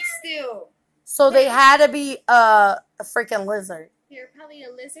eggs still. So they had to be a freaking lizard They're probably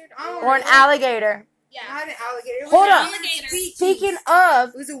a lizard Oh, or an what? alligator. Yeah. Not an alligator. It was Hold a on. weird Alligator. species. Speaking of,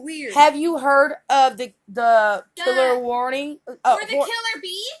 It was a weird. have you heard of the killer warning? Or the killer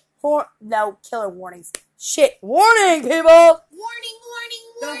bee? No, killer warnings. Shit, warning, people. Warning,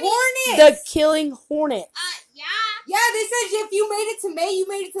 The warning. hornet. The killing hornet. Yeah. Yeah, they said if you made it to May, you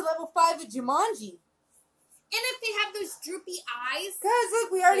made it to level 5 of Jumanji. And if they have those droopy eyes. Cause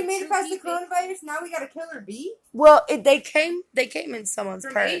look, we already Like made it past the droopy coronavirus. Now we got a killer bee. Well, they came in someone's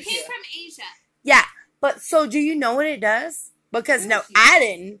From purse. It Asia. came from Asia. Yeah, but so do you know what it does? Because no, Sushi. I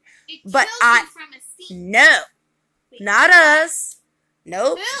didn't. It But kills I- you from a sting. No, Wait, not what? us.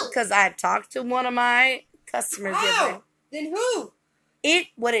 Nope. Who? Because I talked to one of my customers the other day. Oh, then who?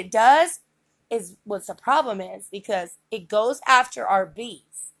 What it does is what the problem is because it goes after our bees.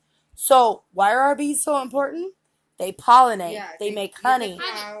 So why are our bees so important? They pollinate. Yeah, they they make eat the honey.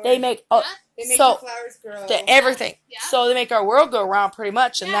 flowers. They make Yeah. They make so the flowers grow. everything. Yeah. So they make our world go round pretty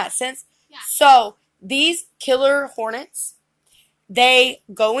much in Yeah. that sense. Yeah. So these killer hornets, they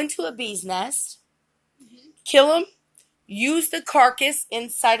go into a bee's nest, Mhm. kill them, use the carcass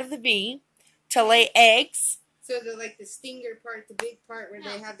inside of the bee to lay eggs. So the like the stinger part, the big part where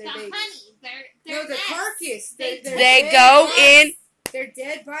they have their the babies. honey. They're No, the nests. carcass. They They Dead go bodies. in, Their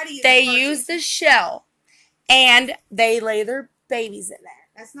dead body. Is they the carcass. use the shell, and they lay their babies in there.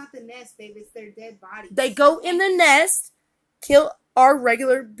 That's not the nest, baby. It's their dead body. They go in the nest, kill our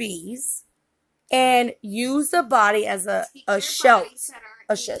regular bees, and use the body as Take a their shell, bodies that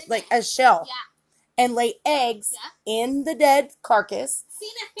are in the like nest. a shell, Yeah. and lay eggs Yeah. in the dead carcass.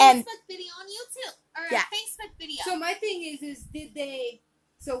 Seen a And- Facebook video on YouTube. Or Yeah. a Facebook video. So my thing is did they?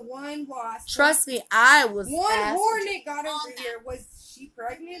 So one wasp. Trust me, I was One asked- hornet got All over that. here. Was she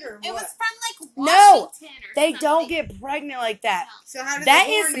pregnant or it what? was from like No, Washington or They something. don't get pregnant like that. No. So how did That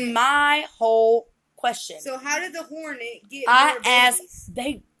the is hornet? my whole question. So how did the hornet get I more asked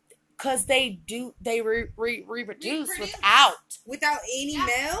babies because they reproduce Reproduce. without. without any Yeah.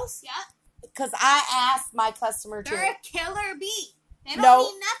 males? Yeah. Because I asked my customer They're to a killer bee. They don't No,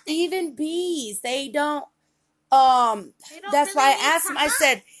 need nothing. even bees they don't. They don't That's why I really need asked to them. I hunt.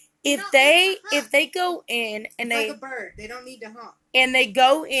 said They if don't they need to hunt. if they go in and It's they like a bird. They don't need to hump. and they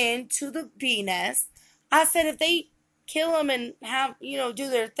go into the bee nest, I said if they kill them and have do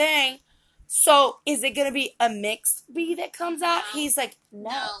their thing. So is it gonna be a mixed bee that comes out? No. He's like, no,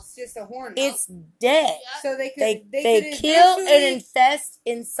 No. It's just a hornet. it's dead. Yeah. so they could They could kill and eventually- infest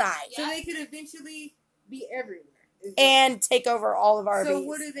inside Yeah. so they could eventually be everywhere. is what- and take over all of our so bees.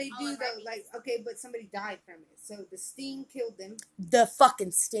 what do they All do of our though? bees. Like okay, but somebody died from it. So the sting killed them. The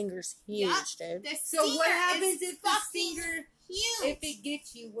fucking stinger's huge, Yeah. dude. The So what stinger happens is if the fucking stinger, huge? if it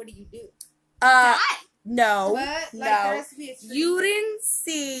gets you? What do you do? Uh, Die. no, But like there no. has to be a treatment. You didn't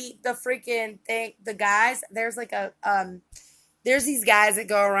see the freaking thing. The guys, there's like there's these guys that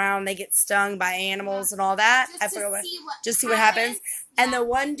go around. They get stung by animals and all that. Just I to forgot what. see what just see what happens. And Yeah. the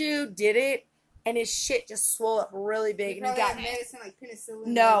one dude did it, and his shit just swelled up really big, and he probably got have medicine like penicillin.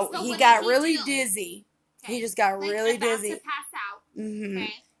 no, So he what got did he really do? dizzy. Okay. He just got Like, really about dizzy. to pass out. hmm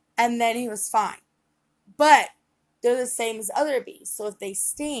Okay. And then he was fine. But they're the same as other bees. So if they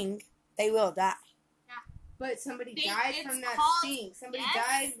sting, they will die. But somebody They- died it's from that called- sting. Somebody yes.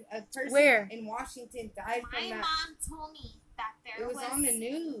 died. A person Where? in Washington died from My that. mom told me that there It was on the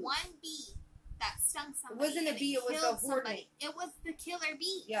news. one bee that stung somebody. wasn't a and bee, it was a killed hornet. somebody. It was the killer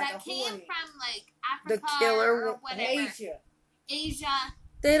bee Yeah, that the came hornet. from like The Africa killer or whatever. Asia.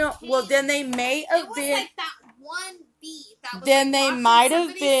 They don't. Well, then they may It have was been. like that one bee that was Then like, they locked in might have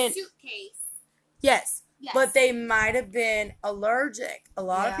somebody's been- suitcase. Yes. Yes. But they might have been allergic. A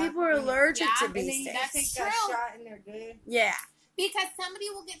lot of Yeah. people are allergic Yeah. to And bee And then you stings. just take That's that true. shot and they're good. Yeah. Because somebody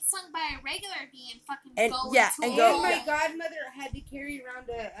will get stung by a regular bee and fucking And- go yeah, into and a go- hole. And my yeah. godmother had to carry around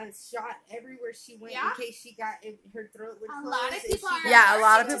a shot everywhere she went Yeah. in case she got her throat would A close. lot of if people she are got- Yeah, a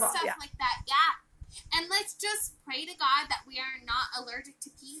lot of allergic to people, stuff yeah. like that. Yeah, and let's just pray to God that we are not allergic to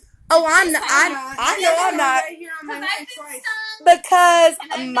pee. Oh, I'm not. I'm I know I'm not. Right here on my Because I've hand been twice. stung. Because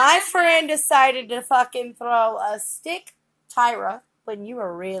And I've my never friend decided to fucking throw a stick, Tyra, when you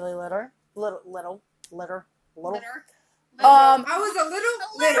were really little. Litter. Um, I was a little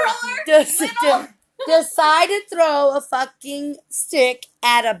Littler. decided to throw a fucking stick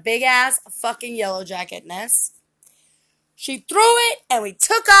at a big ass fucking yellow jacket nest. She threw it and we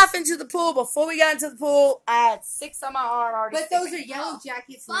took off into the pool. Before we got into the pool, I had 6 on my arm already. But those are sticking. yellow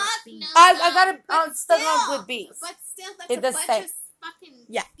jackets, Fuck not bees. no. I got it But stuck on still. with bees. But still, that's It's a the bunch same. of fucking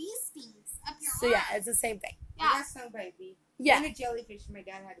Yeah. bee stings up your So yeah, arm. it's the same thing. I Yeah. got stung by a bee. Yeah. And a jellyfish. My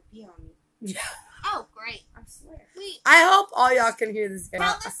dad had to pee on me. Oh, great. I swear. Wait, I hope all y'all can hear this.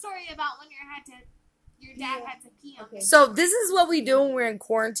 tell the story about when your dad Yeah. had to pee on Okay. you. So this is what we do when we're in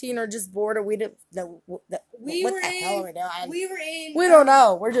quarantine or just bored or we didn't. What the hell are we doing? We don't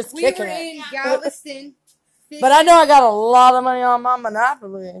know. We're just We kicking were it. in Galveston. But I know I got a lot of money on my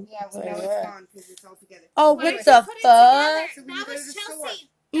Monopoly. Yeah, we So, know yeah. it's gone because it's all together. Oh, Why what did you the put it fuck? together? So we That go to was the store. Chelsea.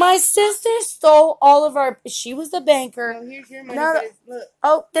 My sister stole all of our. She was the banker. So here's your money. No, but it's, look.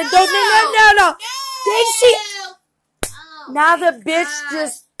 Oh, No! no. Did she? Oh, Now the my bitch God.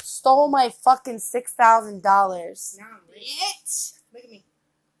 just stole my fucking $6,000. Now I'm rich. Bitch. Look at me.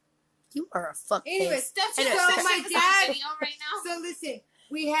 You are a fuck Anyways, face. Don't you Anyway, know so my my dad dad- video right now? So listen,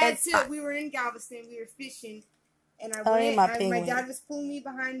 we fine. were in Galveston, we were fishing, and I Oh, went, my my penguin. dad was pulling me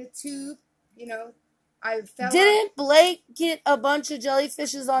behind the tube, you know, I fell out. Didn't Blake get a bunch of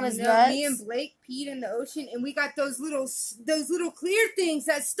jellyfishes on his No, nuts? me and Blake peed in the ocean, and we got those little clear things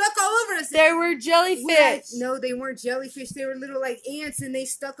that stuck all over us. There were We had- jellyfish. no, they weren't jellyfish. They were little like ants, and they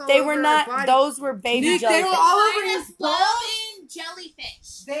stuck all They over were our not. body. Those were baby Nick, they were jellyfish. all over Mine his is balls. floating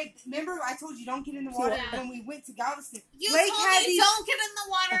jellyfish. They remember I told you don't get in the water Yeah. when we went to Galveston. You Blake told had me these. don't get in the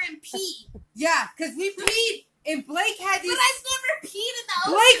water and pee. Yeah, because we peed, and Blake had these. But I've never peed in the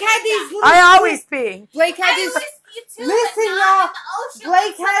ocean. Blake had like these. that. Little I always pee. Blake had I these. always pee too, Listen, but y'all. not in the ocean.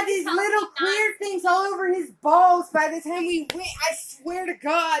 Blake When had somebody these tells me little not clear to. things all over his balls. By the time we went, I swear to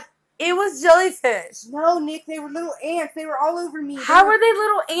God. It was jellyfish. No, Nick, they were little ants. They were all over me. How were they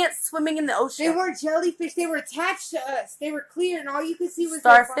little ants swimming in the ocean? They weren't jellyfish. They were attached to us. They were clear, and all you could see was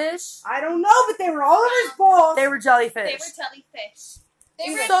their starfish. I don't know, but they were all over his balls. They were They jellyfish. were jellyfish.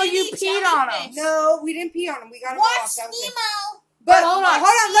 They were So mini you peed on 'em. jellyfish. No, we didn't pee on them. We got them Watch off. That was it. Nemo. But Hold hold on.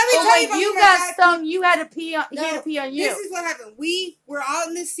 on. Let me Oh, tell when you about you my got dad. stung, you had to pee on. He No, had to pee on you. This is what happened. We were out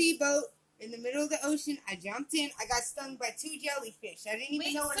in the seaboat in the middle of the ocean. I jumped in. I got stung by 2 jellyfish. I didn't even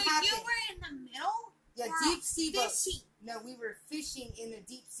Wait, know what so happened. you were in the middle? Yeah, Wow. deep sea boat. Fishing. No, we were fishing in the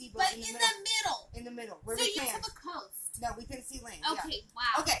deep sea boat But in the in middle. the middle. In the middle. Where So we you can. to the coast. No, we couldn't see land. Okay, wow.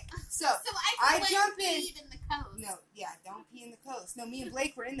 Yeah. Okay, so So I I feel jumped like in. peed in the coast. no, yeah, don't pee in the coast. No, me and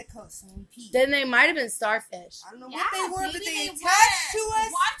Blake were in the coast when we peed. Then they might have been starfish. I don't know Yeah, what they were, maybe but they were. attached to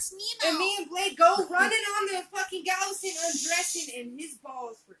us. Watch Nemo. And me and Blake go running on the fucking Galveston undressing, and his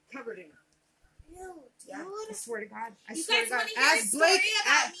balls were covered in it. Ew, Yeah, dude. I swear to God. I You swear guys to God. wanna hear a Ask story Blake.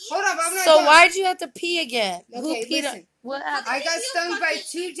 about me? Hold on, I'm not So done. why'd you have to pee again? Okay, Who peed listen. on? What happened? I got You stung by fucking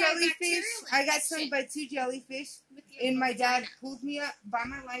 2 eat my jellyfish. bacterial I got stung infection. by 2 jellyfish. With your And my dad vagina. pulled me up by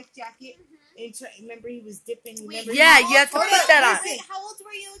my life jacket. And remember, he was dipping. Wait, Remember, Yeah, how you have to old put were that you? on. Wait, how old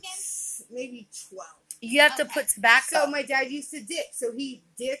were you again? maybe 12. You have to Okay. put tobacco. So my dad used to dip. So he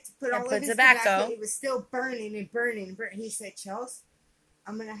dipped, put And all put of his tobacco. tobacco. It was still burning and burning and burning. He said, Chels,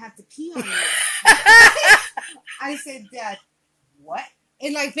 I'm going to have to pee on you. I said, Dad, what?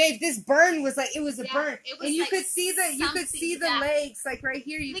 And like, babe, this burn was like, it was a Yeah, burn. it was And you like could see the something, yeah. legs, like right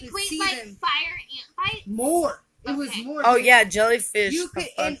here, you Like, could wait, see like them. fire ant bite? More. It was Okay. more. Oh yeah, jellyfish. You are could,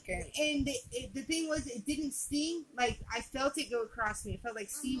 and fucking- the thing was, it didn't sting. Like, I felt it go across me. It felt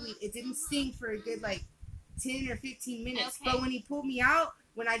like seaweed. It didn't sting for a good, like, 10 or 15 minutes. Okay. But when he pulled me out,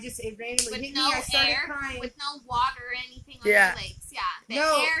 when it randomly With hit no me, I started air, crying. with no water or anything on Yeah. your legs. Yeah, the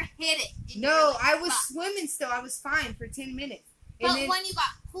No. air hit it. and you No, were like, I was "Fuck." swimming still. I was fine for 10 minutes. And But then, when you got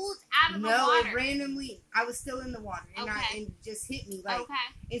pulled out of the no, water. it randomly, I was still in the water. And Okay. it just hit me. Like, Okay.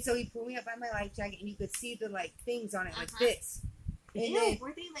 and so he pulled me up by my life jacket, and you could see the, like, things on it, like Uh-huh. this. And Ew, then,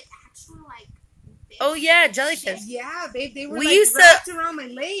 were they like actual like? fish Oh, yeah, and jellyfish. shit? yeah, babe, they were, We like, used to- wrapped around my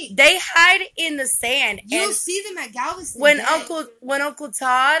leg. They hide in the sand. You'll And see them at Galveston. when Day. Uncle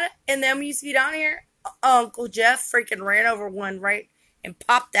Todd and them used to be down here, Uncle Jeff freaking ran over one right. and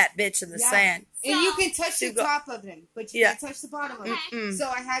pop that bitch in the Yeah. sand. And you can touch So the go- top of them, but you Yeah. can't touch the bottom of them. Okay. Mm. So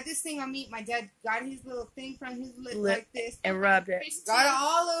I had this thing on me. My dad got his little thing from his lip Lip. like this, And rubbed it. Fish got it too.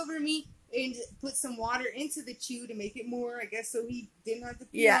 all over me, and put some water into the chew to make it more, I guess, so he didn't have to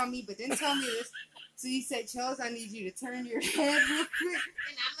pee Yeah. on me, but didn't tell me this. So he said, Charles, I need you to turn your head real quick.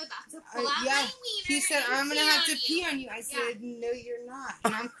 And I'm about to pull out Yeah. my wiener. He said, and I'm going to pee have on to you. pee on you. I Yeah. said, no, you're not.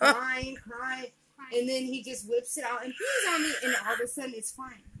 And I'm crying. And then he just whips it out and pees on me, and all of a sudden it's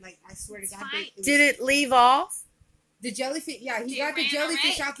fine. Like, I swear to It's God. fine. was- Did it leave off? The jellyfish, yeah, he They got the ran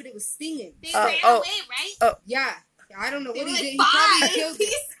jellyfish away. out, but it was stinging. They Oh, ran oh. away, right? Yeah. I don't know They what were he like, did. He bye. probably killed it.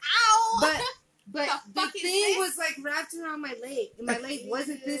 Peace out. But The the fuck is thing this? was like wrapped around my leg, and my leg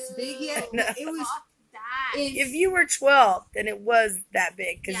wasn't this big yet. No. It was. Fuck that. And If you were 12, then it was that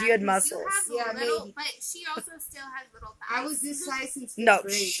big because Yeah, you had 'cause muscles. You have Yeah, little, maybe. But she also still has little thighs. I was this size since fifth No,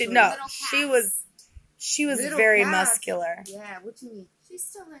 grade. she so- no, Little she was Little very calf. muscular. Yeah, what you mean? She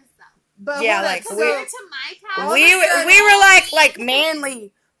still is though. But Yeah, hold on, like, so Compared to my cow, We were like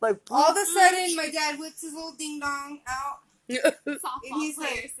manly, like all of a sudden my dad whips his little ding dong out, softball and he's like,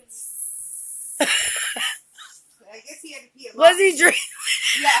 players. I guess he had to pee a lot. was he drinking?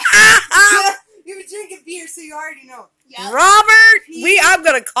 Yeah. He was drinking beer, so you already know. Yep. Robert, I'm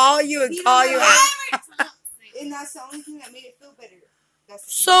gonna call you and He call didn't you know. out. And that's the only thing that made it feel better. That's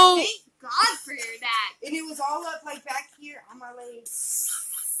the So Thank God for your dad. and it was all up like back here on my legs.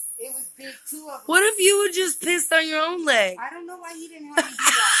 It was big, 2 of them. what if you would just pissed on your own leg? I don't know why he didn't have me do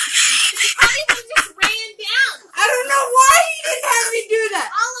that. Probably would just ran down. I don't know why he didn't have me do that.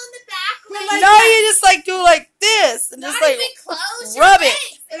 All on the back. But Like, No, you just like do like this and not just like even close. rub your it.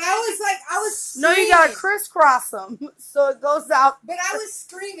 legs. And I was no, you gotta screaming. crisscross them so it goes out. But I was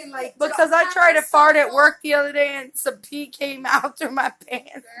screaming like Because I tried to fart at work the other day and some pee came out through my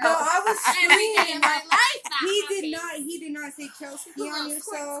pants. No, I was Every day screaming. of my life. that He happens. did not say Chelsea, Little be on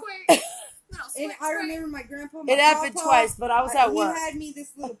squirt, yourself. squirt. Little And squirt, I squirt. remember my grandpa. My It happened pawpaw, twice, but I was at work. He had me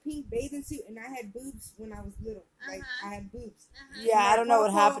this little pink bathing suit, and I had boobs when I was little. Like Uh-huh. I had boobs. Uh-huh. Yeah, I don't know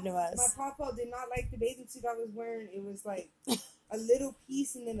what pawpaw- happened to us. My papa did not like the bathing suit I was wearing. It was like a little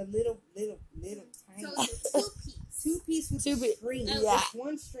piece and then a little tiny. So it's a 2-piece. 2-piece with Two a pi- string. yeah. Just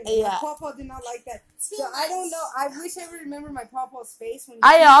one string. Yeah. My papa did not like that. So I don't know. I wish I would remember my papa's face when he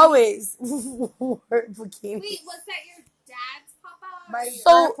I always wore bikini. Wait, was that your dad's papa? my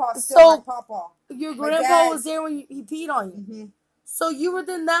So- grandpa still so- my papa. Your My grandpa dad- was there when he peed on you. Mm-hmm. So you were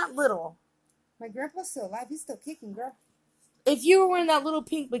then that little. My grandpa's still alive. He's still kicking, girl. If you were wearing that little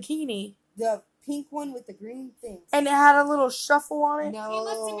pink bikini The pink one with the green things. and it had a little shuffle on it, He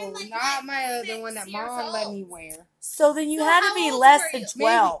must have been, No, like, not my six other one that years mom let old. me wear. so then you So had to how be old less were than you?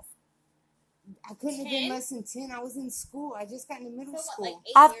 12. I couldn't have 10? been less than 10. I was in school. I just got into middle So what, school. like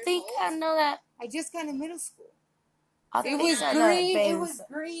 8 I years think old? I know that. I just got into middle school. I It think was I know that green. It phase. was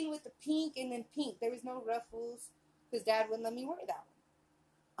green with the pink and then pink. There was no ruffles because Dad wouldn't let me wear that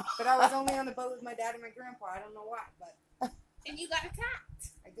one. But I was only on the boat with my dad and my grandpa. I don't know why, but And you got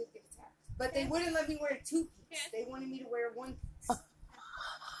attacked. I did get attacked. But they wouldn't let me wear a 2-piece. Yeah. They wanted me to wear 1-piece.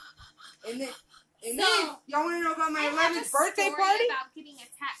 And then, So, y'all want to know about my I have a 11th birthday story party? about getting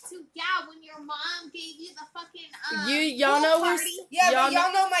attacked too. Yeah, when your mom gave you the fucking Y'all pool know we're party. Yeah, y'all but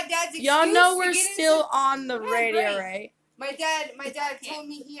y'all know my dad's excuse y'all know to we're get into- still on the Yeah, radio, great. right? My dad Okay. told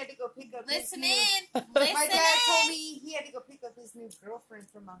me he had to go pick up Listen his in. new, Listen My dad told in. me he had to go pick up his new girlfriend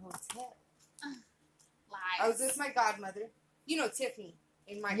from a hotel. Lies. I was with my godmother. You know Tiffany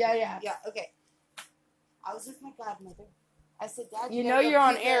in my Yeah. Yeah, okay. I was with my godmother. I said, Dad, You gotta know go you're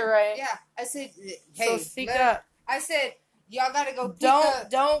on pick air, up-" right? Yeah. I said, hey, So speak let- up. I said, y'all gotta go pick up.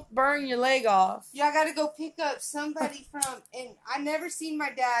 Don't burn your leg off. Y'all gotta go pick up somebody from, and I never seen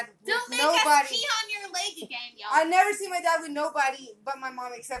my dad with Don't make nobody. us pee on your leg again, y'all. I never seen my dad with nobody but my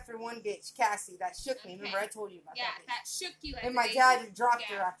mom except for one bitch, Cassie, that shook me. Remember, Okay. I told you about Yeah, that bitch. that shook you. as And a my baby. dad dropped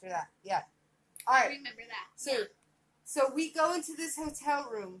her Yeah. after that. Yeah. All I right. remember that. So, Yeah. so we go into this hotel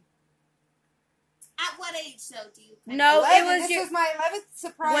room. At what age, though, do you? No, 11, it was this your, was my 11th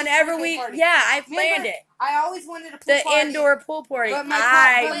surprise. whenever birthday we, party. yeah, I planned Remember, it. I always wanted a pool The party, indoor pool party. But my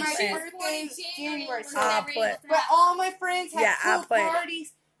I but my planned. birthday is January, so I'll play. but all my friends had Yeah, I'll pool play.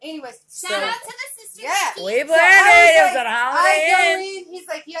 parties. Anyways, Shout So- out to the sisters. Yeah. Nikki. We So planned I it. It was was at I Holiday go Inn. in. He's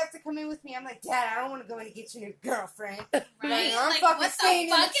like, you have to come in with me. I'm like, Dad, I don't want to go in and get you a new girlfriend. Right? I'm Like, fucking what staying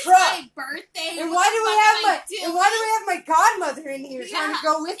the in the fuck is truck. my birthday? And What why the do we fuck have am my I doing? and why do we have my godmother in here trying to Yeah.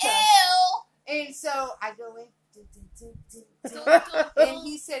 go with us? Ew. And so I go in. Dun, dun, dun. And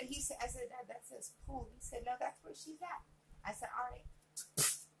he said, I said, Dad, that says pool. He said, no, that's where she's at. I said, all right.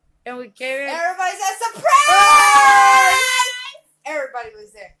 And we came in. Everybody's a surprise! Everybody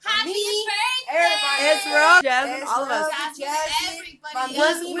was there. Happy Me, birthday! everybody. It's Rose, Jasmine, It's all of us. Rose, Jasmine, Jasmine, everybody. my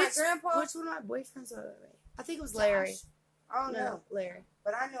else. mom, my grandpa. Which one of my boyfriends were there? I think it was Larry. I don't know. Larry.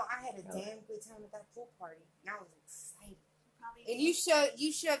 But I know I had a No. damn good time at that pool party. And I was excited. Probably And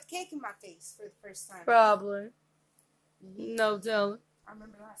you shoved cake in my face for the first time. Probably. No telling. I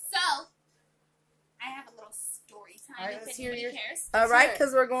remember that. So, I have a little story time All right, if let's hear anybody your- cares. All right, Sure.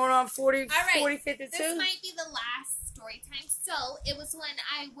 because we're going on 40, All right. 40, 52. This might be the last story time. So, it was when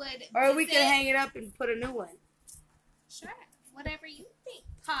I would Or we visit- can hang it up and put a new one. Sure. Whatever you think,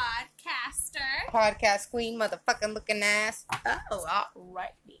 podcaster. Podcast queen, motherfucking looking ass. Oh,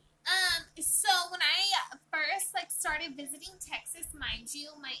 alrighty. So when I first started visiting Texas, mind you,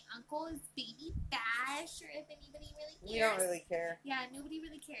 my uncle is Baby Bash, or if anybody really cares. We don't really care. Yeah, nobody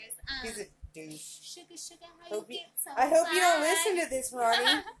really cares. He's a douche. Sugar, how Hope you you- get so I hope you don't fly? listen to this,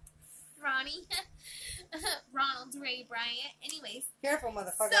 Ronnie. Ronnie. Ronald Ray Bryant. Anyways, Careful,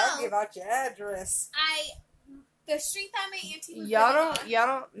 motherfucker. So- I'll give out your address. the street that my auntie was Y'all living on-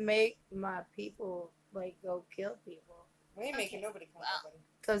 y'all don't make my people go kill people. We ain't making Okay. nobody come Well, nobody.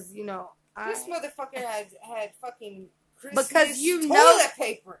 Cause This motherfucker had fucking Because Christmas you toilet know-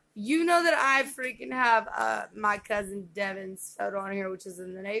 paper. you know that I freaking have my cousin Devin's photo on here, which is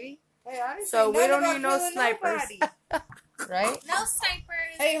in the Navy. Hey, I didn't So say we nothing don't about even know killing snipers. nobody. Right? no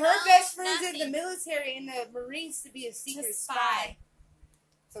snipers. Hey, her no best friend's in the nothing. military in the Marines to be a secret To spy.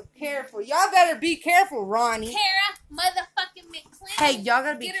 So careful. Y'all better be careful, Ronnie. Kara motherfucking McClendon. Hey, y'all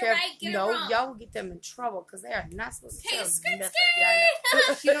gotta be Get it careful. right, get it No, wrong. y'all will get them in trouble because they are not supposed to Hey, tell skirt, nothing. skirt. Yeah, I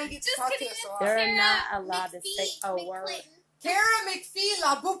know. She don't get to Just talk to kidding. us a lot. They're Kara not allowed to McPhee- say a word. McClinton. Kara McPhee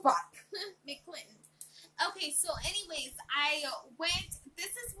La Bupak. McClinton. Okay, so anyways, I went.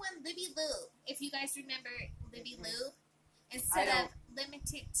 This is when Libby Lube, if you guys remember Libby Lube, instead I of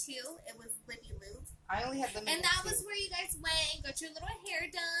Limited 2, it was Libby Lube. I only had them. And that was where you guys went and got your little hair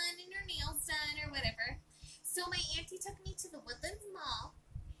done and your nails done or whatever. So my auntie took me to the Woodlands Mall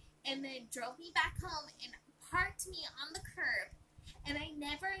and then drove me back home and parked me on the curb. And I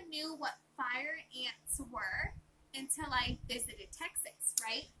never knew what fire ants were until I visited Texas,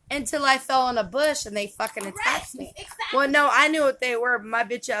 right? Until I fell in a bush and they fucking attacked me. Exactly. Well, no, I knew what they were. But my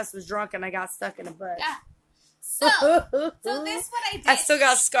bitch ass was drunk and I got stuck in a bush. Yeah. So this what I did. I still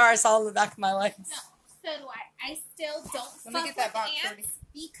got scars all in the back of my legs. No, so do I. I still don't Let me fuck get that with box, ants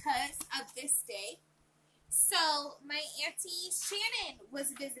because of this day. So my auntie Shannon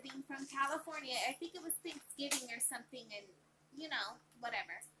was visiting from California. I think it was Thanksgiving or something, and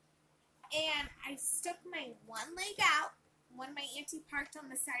whatever. And I stuck my one leg out when my auntie parked on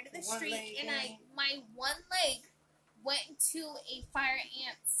the side of the One street, leg and in. my one leg went into a fire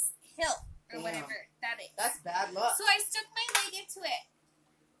ant's hill or Damn. whatever that is. That's bad luck. So I stuck my leg into it.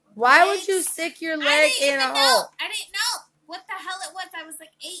 Why would you stick your I leg didn't in a even hole? know. I didn't know what the hell it was. I was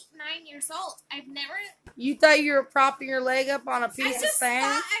like 8, 9 years old. I've never. You thought you were propping your leg up on a I piece of just sand?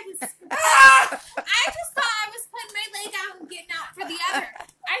 thought I was. I just thought I was putting my leg out and getting out for the other.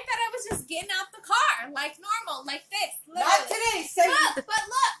 I thought I was just getting out the car like normal, like this. Not Literally. today, Satan. But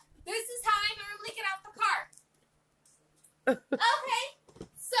look, this is how I normally get out the car. Okay,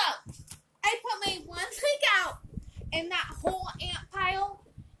 so I put my one leg out, and that whole ant pile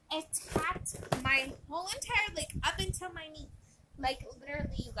attacked my whole entire leg up until my knee. Like,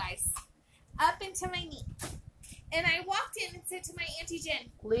 literally, you guys. Up until my knee. And I walked in and said to my Auntie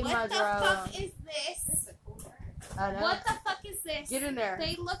Jen, Leave my what the drawer fuck alone. is this? I know. What the fuck is this? Get in there.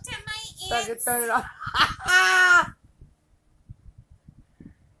 They looked at my So I can ants. turn it on.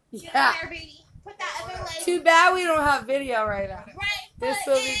 Get Yeah. in there, baby. Put that other leg. Too bad we don't have video right now. Right This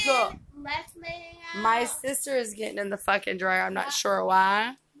foot will be cool. in, left leg out. My sister is getting in the fucking dryer. I'm not sure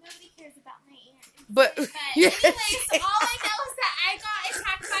why. Nobody cares about my ants. But Anyways, all I know is that I got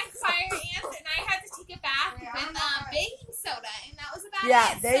attacked by fire ants and I had to take a bath Yeah, I with know that. baking soda, and that was about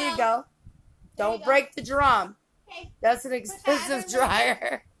yeah, it. there So, you go. there you Don't go. break the drum. Okay. That's an that expensive other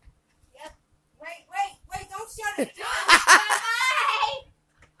dryer. Wait, don't shut it. Bye.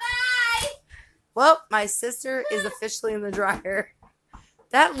 Bye. Well, my sister is officially in the dryer.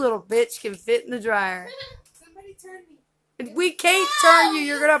 That little bitch can fit in the dryer. Somebody turn me. We can't turn you.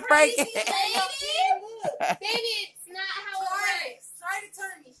 You're you gonna break crazy it. lady. Baby, it's not how it works. Try to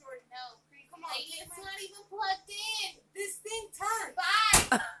turn me, shorty. No, crazy Come on, lady, get it's my- not even plugged in. This thing turned.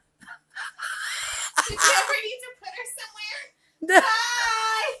 Bye. Did you ever need to put her somewhere?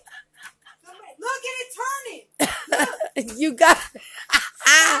 Bye. Somebody, look at it turning. You got.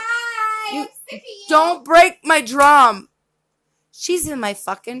 Bye. You- I'm sick of you. Don't break my drum. She's in my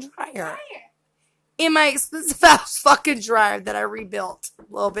fucking dryer. Fire. In my expensive house fucking dryer that I rebuilt.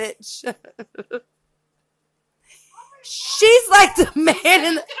 Little bitch. Oh my She's like the man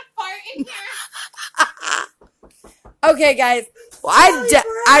in the. I'm gonna fart in here. Okay, guys. Well,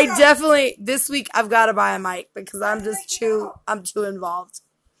 I definitely this week I've got to buy a mic because I'm too involved.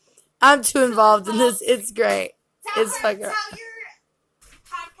 I'm too involved in this. It's great. It's fucking. Tell your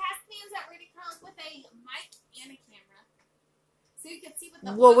podcast fans that we're gonna come with a mic and a camera, so you can see what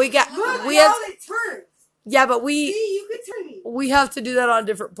the. Well, we got Look, we have now it turns. yeah, but See, you could turn me. we have to do that on a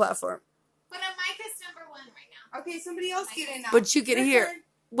different platform. But a mic is number 1 right now. Okay, somebody else get in now. But you can Your hear. turn.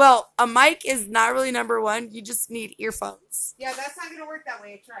 Well, a mic is not really number one. You just need earphones. Yeah, that's not gonna work that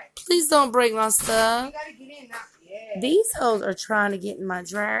way. Try. Please don't break my You stuff. gotta get in now. Yeah. These hoes are trying to get in my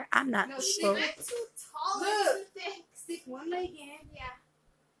drawer. I'm not No, sure. I'm too tall Look. and too thick. Stick one leg in. Yeah.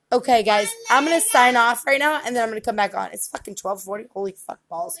 Okay, guys, I'm gonna sign off right now, and then I'm gonna come back on. It's fucking 12:40. Holy fuck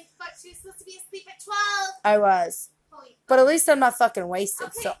balls. Holy fuck, she was supposed to be asleep at 12. I was, Holy but at least I'm not fucking wasted,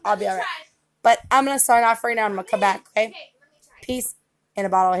 Okay, so I'll be let me alright. try. But I'm gonna sign off right now, and I'm gonna come back. Okay, Okay, let me try. peace and a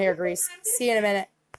bottle of hair grease. See you in a minute.